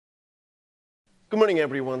Good morning,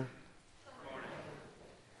 everyone.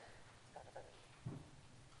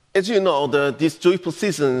 As you know, this joyful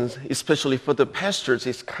season, especially for the pastors,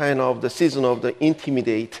 is kind of the season of the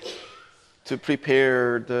intimidate to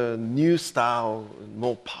prepare the new style,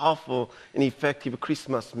 more powerful and effective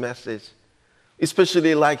Christmas message,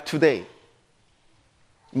 especially like today.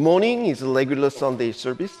 Morning is a regular Sunday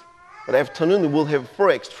service, but afternoon we'll have 4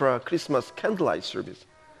 extra Christmas candlelight service.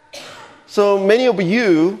 So many of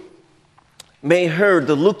you may heard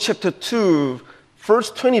the Luke chapter 2,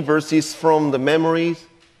 first 20 verses from the memories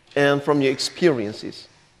and from your experiences.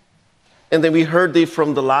 And then we heard it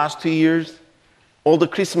from the last 2 years, all the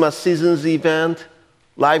Christmas seasons event,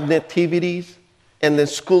 live nativities, and then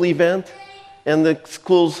school event, and the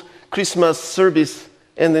school's Christmas service,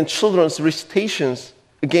 and then children's recitations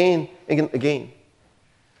again and again.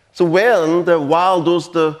 So while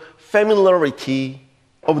the familiarity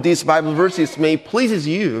of these Bible verses may pleases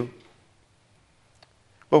you,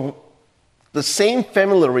 but the same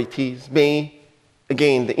familiarities may,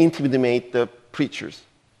 again, intimidate the preachers.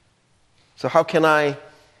 So how can I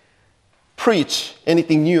preach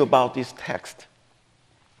anything new about this text?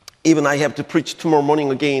 Even I have to preach tomorrow morning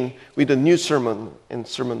again with a new sermon and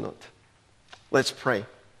sermon note. Let's pray.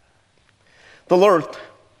 The Lord,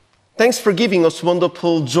 thanks for giving us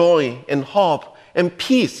wonderful joy and hope and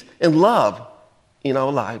peace and love in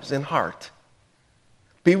our lives and heart.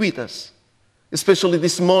 Be with us. Especially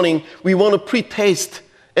this morning, we want to pre-taste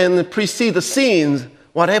and pre-see the scenes,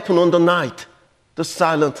 what happened on the night, the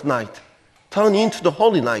silent night, turn into the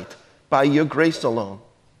holy night by your grace alone.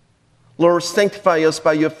 Lord, sanctify us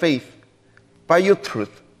by your faith, by your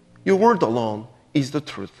truth. Your word alone is the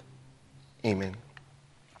truth. Amen.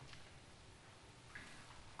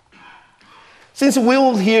 Since we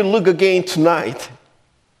will hear Luke again tonight,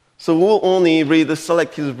 so we'll only read the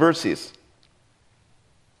selected verses.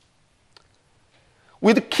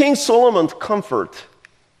 With King Solomon's comfort,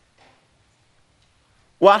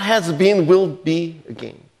 what has been will be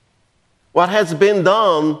again. What has been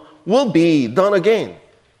done will be done again.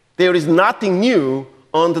 There is nothing new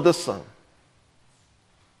under the sun.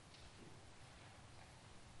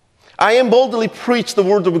 I am boldly preach the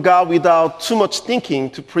word of God without too much thinking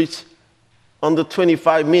to preach under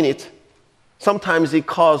 25 minutes. Sometimes it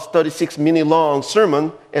costs 36-minute long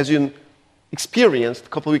sermon, as you experienced a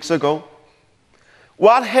couple weeks ago.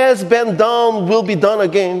 What has been done will be done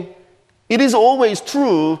again. It is always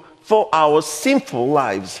true for our sinful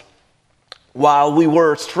lives. While we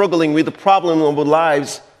were struggling with the problem of our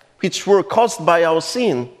lives, which were caused by our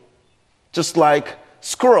sin, just like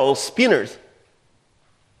squirrel spinners,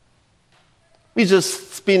 we're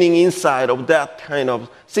just spinning inside of that kind of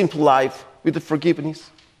simple life with the forgiveness.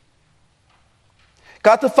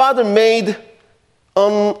 God the Father made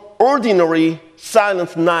an ordinary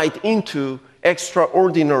silent night into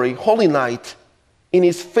extraordinary holy night in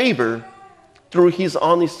his favor through his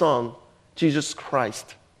only Son, Jesus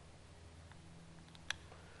Christ.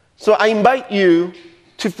 So I invite you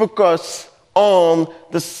to focus on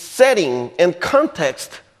the setting and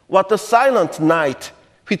context, what the silent night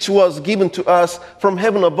which was given to us from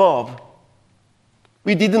heaven above.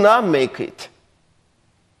 We did not make it.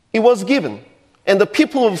 It was given. And the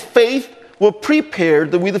people of faith were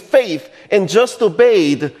prepared with faith and just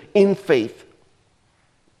obeyed in faith.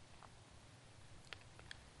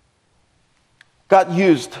 God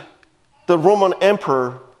used the Roman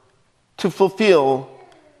emperor to fulfill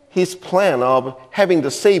his plan of having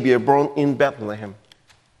the Savior born in Bethlehem.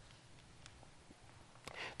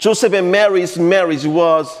 Joseph and Mary's marriage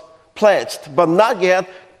was pledged, but not yet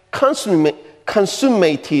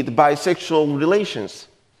consummated by sexual relations.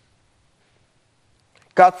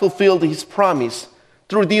 God fulfilled his promise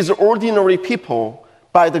through these ordinary people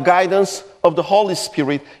by the guidance of the Holy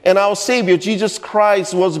Spirit, and our Savior, Jesus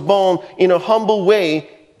Christ, was born in a humble way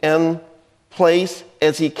and place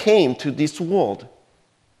as he came to this world.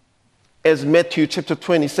 As Matthew chapter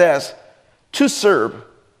 20 says, to serve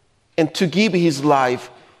and to give his life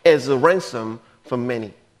as a ransom for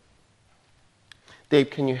many. Dave,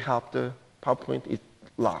 can you help the PowerPoint? It's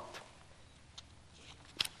locked.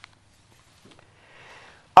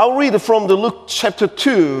 I'll read from the Luke chapter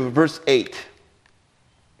 2, verse 8.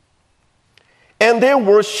 And there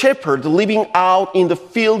were shepherds living out in the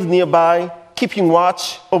field nearby, keeping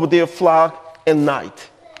watch over their flock at night.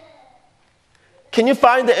 Can you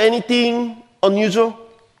find anything unusual?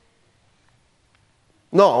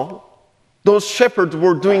 No. Those shepherds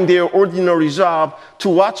were doing their ordinary job to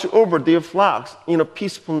watch over their flocks in a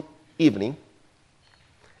peaceful evening.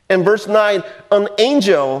 And verse 9, an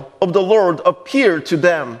angel of the Lord appeared to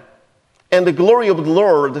them, and the glory of the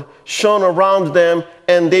Lord shone around them,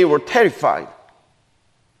 and they were terrified.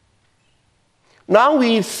 Now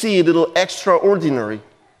we see a little extraordinary.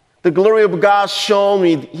 The glory of God shone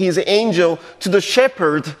with his angel to the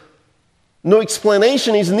shepherd. No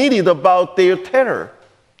explanation is needed about their terror.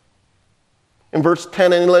 And verse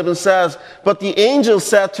 10 and 11 says, "But the angel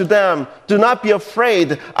said to them, 'Do not be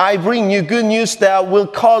afraid. I bring you good news that will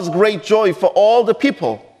cause great joy for all the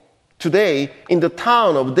people. Today, in the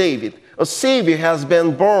town of David, a Savior has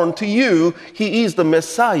been born to you. He is the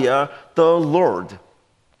Messiah, the Lord.'"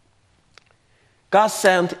 God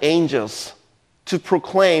sent angels to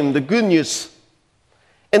proclaim the good news.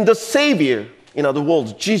 And the Savior, in other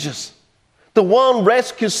words, Jesus, the one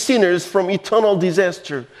rescues sinners from eternal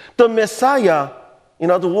disaster. The Messiah,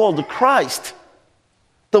 in other words, the Christ,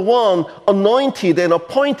 the one anointed and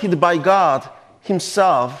appointed by God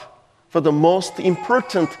himself for the most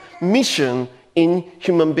important mission in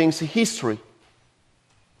human beings' history.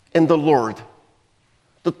 And the Lord,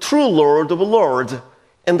 the true Lord of lords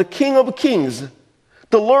and the King of kings,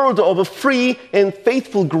 the Lord of a free and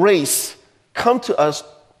faithful grace, come to us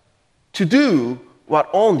to do what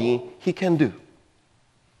only he can do.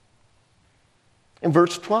 In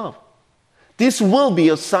verse 12, "This will be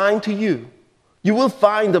a sign to you. You will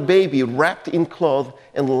find a baby wrapped in cloth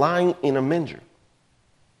and lying in a manger."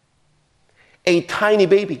 A tiny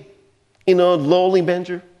baby in a lowly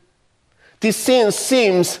manger. This scene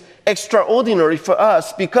seems extraordinary for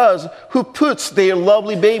us because who puts their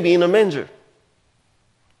lovely baby in a manger?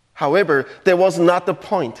 However, that was not the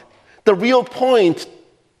point. The real point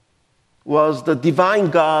was the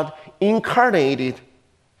divine God incarnated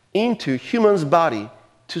into human's body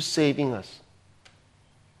to saving us.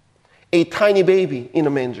 A tiny baby in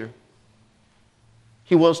a manger.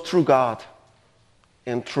 He was true God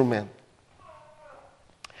and true man.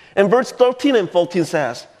 And verse 13 and 14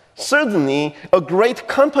 says, "Suddenly a great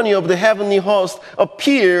company of the heavenly host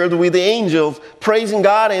appeared with the angels, praising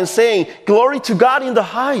God and saying, 'Glory to God in the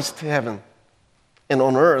highest heaven, and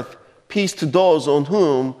on earth peace to those on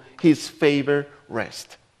whom his favor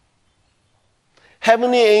rests.'"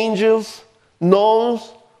 Heavenly angels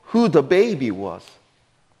knows who the baby was,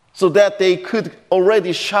 so that they could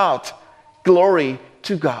already shout, "Glory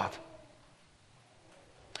to God."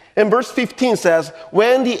 And verse 15 says,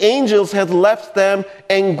 "When the angels had left them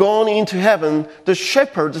and gone into heaven, the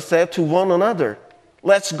shepherds said to one another,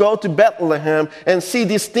 'Let's go to Bethlehem and see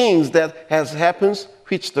these things that has happened,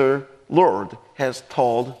 which the Lord has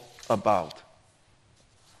told about.'"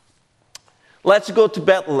 Let's go to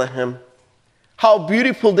Bethlehem. How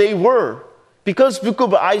beautiful they were. Because book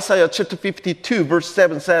of Isaiah chapter 52 verse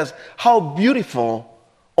 7 says, "How beautiful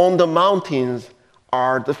on the mountains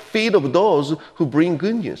are the feet of those who bring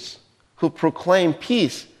good news, who proclaim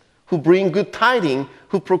peace, who bring good tidings,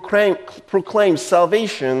 who proclaim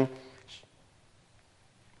salvation."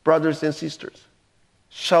 Brothers and sisters,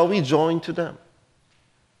 shall we join to them?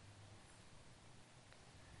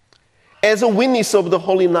 As a witness of the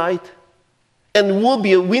holy night, and will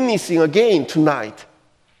be witnessing again tonight,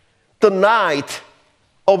 the night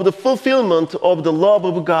of the fulfillment of the love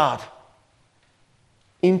of God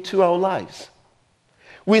into our lives.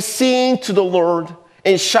 We sing to the Lord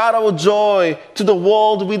and shout our joy to the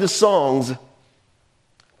world with the songs.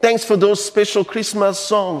 Thanks for those special Christmas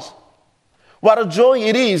songs. What a joy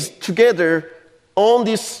it is together on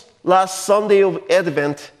this last Sunday of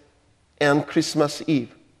Advent and Christmas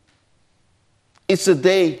Eve. It's a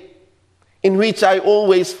day in which I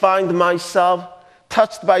always find myself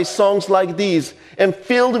touched by songs like these and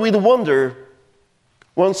filled with wonder.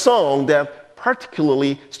 One song that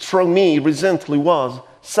particularly struck me recently was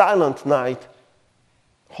 "Silent Night,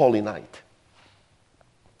 Holy Night."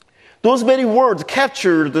 Those very words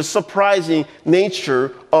capture the surprising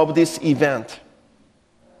nature of this event.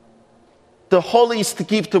 The holiest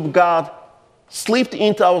gift of God slipped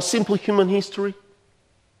into our simple human history.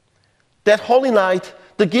 That holy night,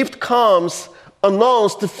 the gift comes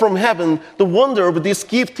announced from heaven. The wonder of this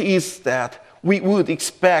gift is that we would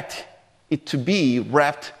expect it to be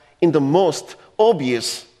wrapped in the most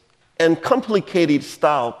obvious and complicated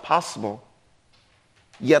style possible.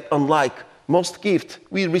 Yet unlike most gifts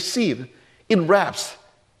we receive, it wraps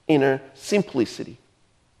in a simplicity.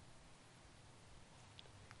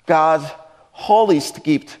 God's holiest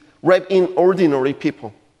gift wrapped in ordinary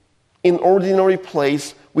people, in ordinary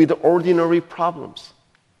place with ordinary problems.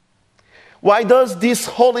 Why does this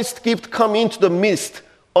holiest gift come into the midst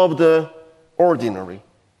of the ordinary?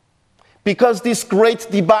 Because this great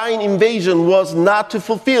divine invasion was not to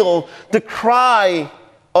fulfill the cry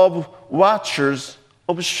of watchers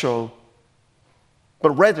of a show,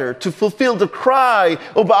 but rather to fulfill the cry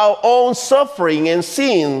of our own suffering and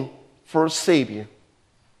sin for a Savior.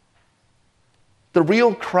 The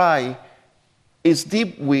real cry is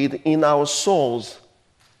deep within our souls,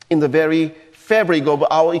 in the very fabric of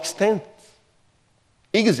our existence.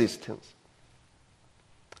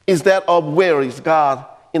 Is that of where is God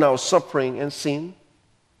in our suffering and sin?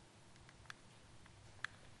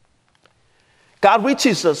 God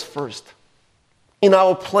reaches us first in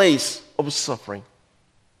our place of suffering.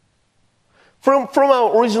 From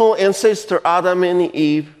our original ancestor, Adam and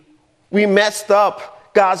Eve, we messed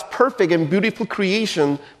up God's perfect and beautiful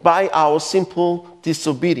creation by our simple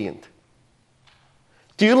disobedience.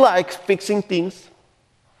 Do you like fixing things?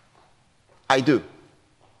 I do.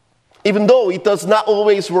 Even though it does not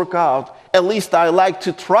always work out, at least I like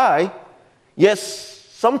to try. Yes,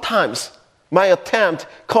 sometimes my attempt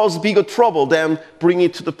causes bigger trouble than bringing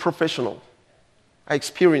it to the professional. I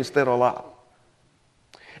experienced that a lot.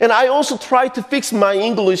 And I also try to fix my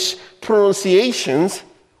English pronunciations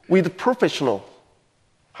with a professional.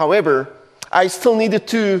 However, I still needed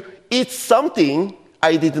to eat something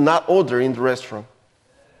I did not order in the restaurant.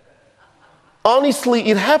 Honestly,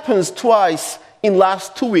 it happens twice in the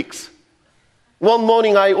last 2 weeks. One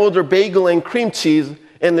morning I ordered bagel and cream cheese,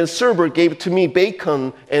 and the server gave to me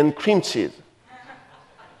bacon and cream cheese.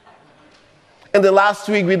 And then last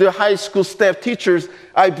week with the high school staff teachers,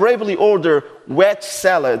 I bravely ordered wedge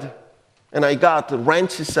salad, and I got the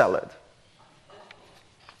ranchy salad.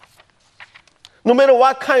 No matter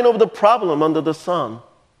what kind of the problem under the sun,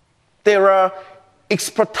 there are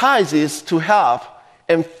expertises to help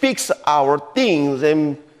and fix our things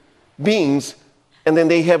and beings, and then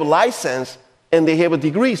they have a license and they have a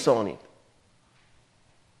degrees on it.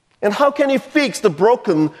 And how can you fix the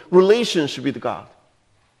broken relationship with God?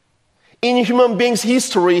 In human beings'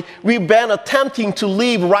 history, we've been attempting to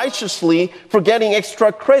live righteously for getting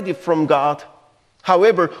extra credit from God.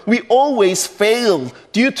 However, we always fail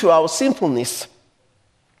due to our sinfulness.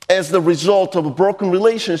 As the result of a broken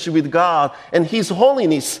relationship with God and His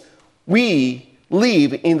holiness, we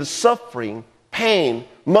live in the suffering, pain,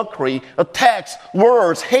 mockery, attacks,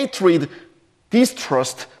 words, hatred,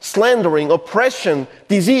 distrust, slandering, oppression,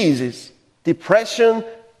 diseases, depression,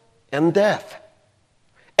 and death.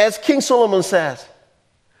 As King Solomon says,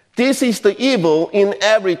 this is the evil in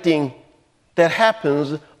everything that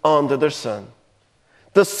happens under the sun.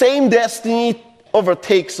 The same destiny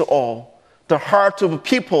overtakes all. The hearts of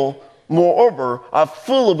people, moreover, are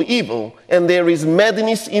full of evil, and there is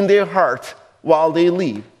madness in their heart while they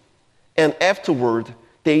live, and afterward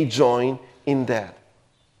they join in death.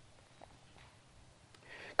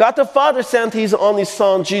 God the Father sent His only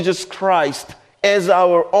Son, Jesus Christ, as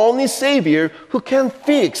our only Savior who can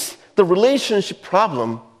fix the relationship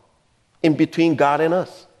problem in between God and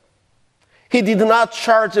us. He did not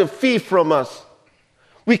charge a fee from us.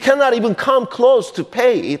 We cannot even come close to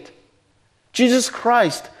pay it. Jesus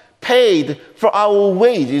Christ paid for our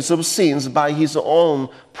wages of sins by His own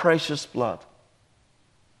precious blood.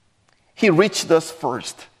 He reached us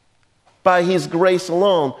first by His grace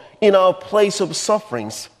alone in our place of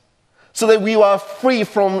sufferings, so that we are free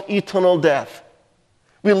from eternal death.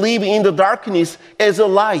 We live in the darkness as a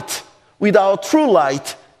light with our true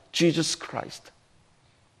light, Jesus Christ.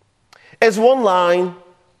 As one line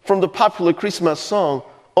from the popular Christmas song,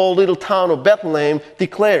 O Little Town of Bethlehem,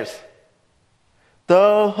 declares,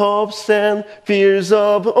 the hopes and fears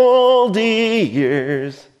of all the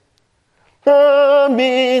years are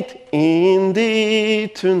met in thee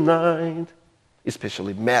tonight,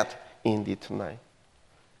 especially met in thee tonight.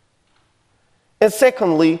 And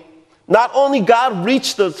secondly, not only God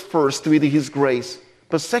reached us first with His grace,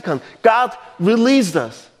 but second, God released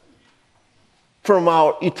us from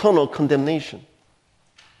our eternal condemnation.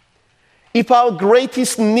 If our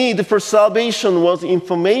greatest need for salvation was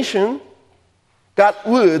information, God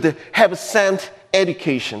would have sent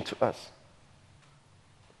education to us.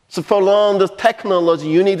 So for learn the technology,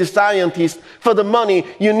 you need scientists. For the money,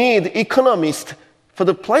 you need economists. For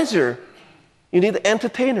the pleasure, you need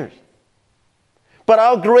entertainers. But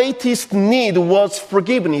our greatest need was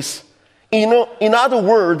forgiveness. In other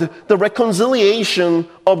words, the reconciliation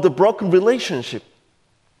of the broken relationship.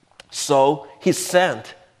 So He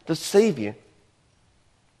sent the Savior.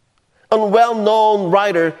 A well-known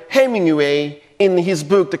writer, Hemingway, in his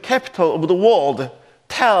book, The Capital of the World,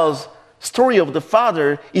 tells the story of the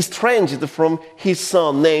father estranged from his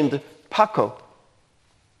son named Paco.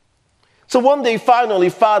 So one day, finally,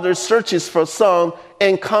 father searches for son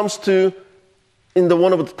and comes to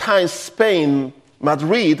one of the times Spain,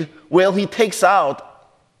 Madrid, where he takes out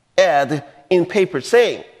ad in paper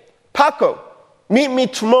saying, Paco, meet me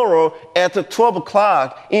tomorrow at 12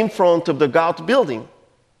 o'clock in front of the Gout building.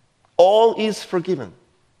 All is forgiven.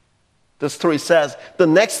 The story says, the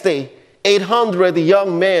next day, 800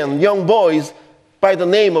 young men, young boys, by the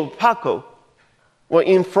name of Paco were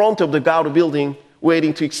in front of the God building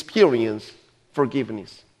waiting to experience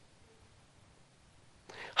forgiveness.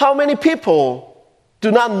 How many people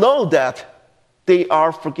do not know that they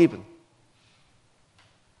are forgiven?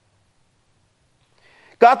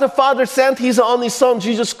 God the Father sent His only Son,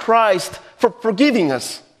 Jesus Christ, for forgiving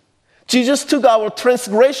us. Jesus took our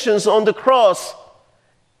transgressions on the cross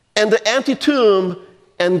and the empty tomb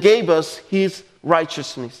and gave us His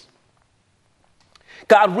righteousness.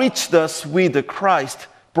 God reached us with the Christ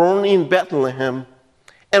born in Bethlehem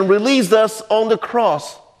and released us on the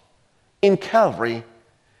cross in Calvary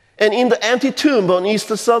and in the empty tomb on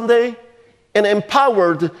Easter Sunday, and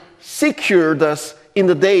empowered, secured us in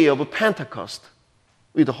the day of Pentecost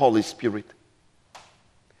with the Holy Spirit.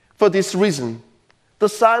 For this reason, the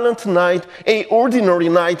silent night, an ordinary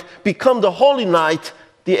night, become the holy night,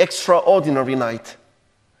 the extraordinary night.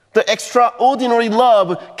 The extraordinary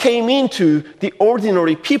love came into the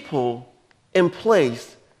ordinary people and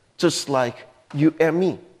place, just like you and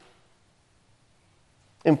me.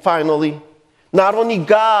 And finally, not only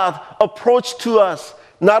God approached to us,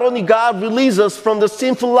 not only God released us from the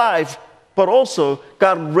sinful life, but also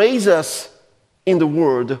God raised us in the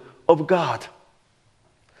Word of God.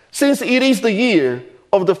 Since it is the year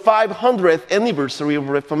of the 500th anniversary of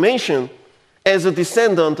Reformation, as a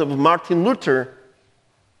descendant of Martin Luther,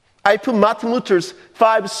 I put Martin Luther's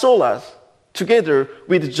 5 solas together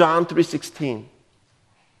with John 3:16.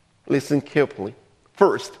 Listen carefully.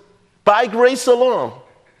 First, by grace alone.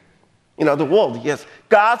 In other words, yes,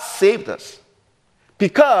 God saved us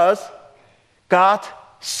because God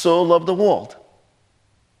so loved the world.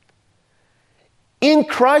 In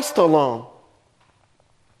Christ alone,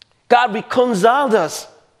 God reconciled us,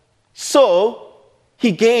 so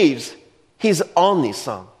He gave His only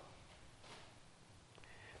Son.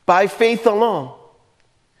 By faith alone,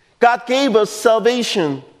 God gave us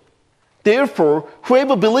salvation. Therefore,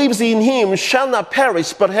 whoever believes in Him shall not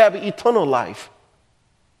perish but have eternal life.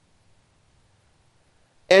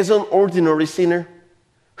 As an ordinary sinner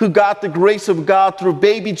who got the grace of God through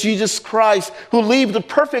baby Jesus Christ, who lived a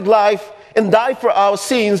perfect life and died for our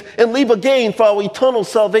sins and live again for our eternal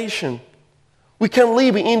salvation, we can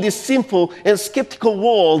live in this sinful and skeptical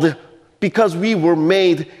world because we were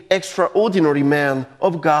made extraordinary men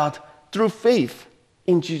of God through faith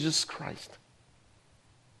in Jesus Christ.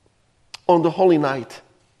 On the holy night,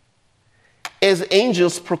 as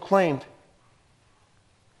angels proclaimed,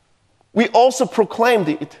 we also proclaimed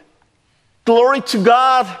it. Glory to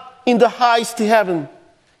God in the highest heaven,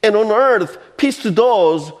 and on earth peace to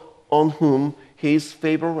those on whom His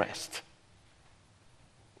favor rests.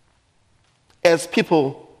 As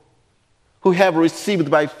people who have received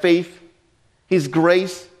by faith His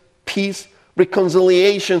grace, peace,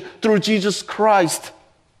 reconciliation through Jesus Christ,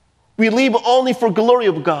 we live only for glory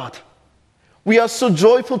of God. We are so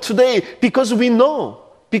joyful today because we know,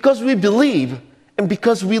 because we believe, and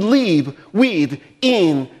because we live with,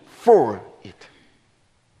 in, for it.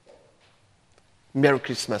 Merry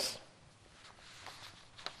Christmas.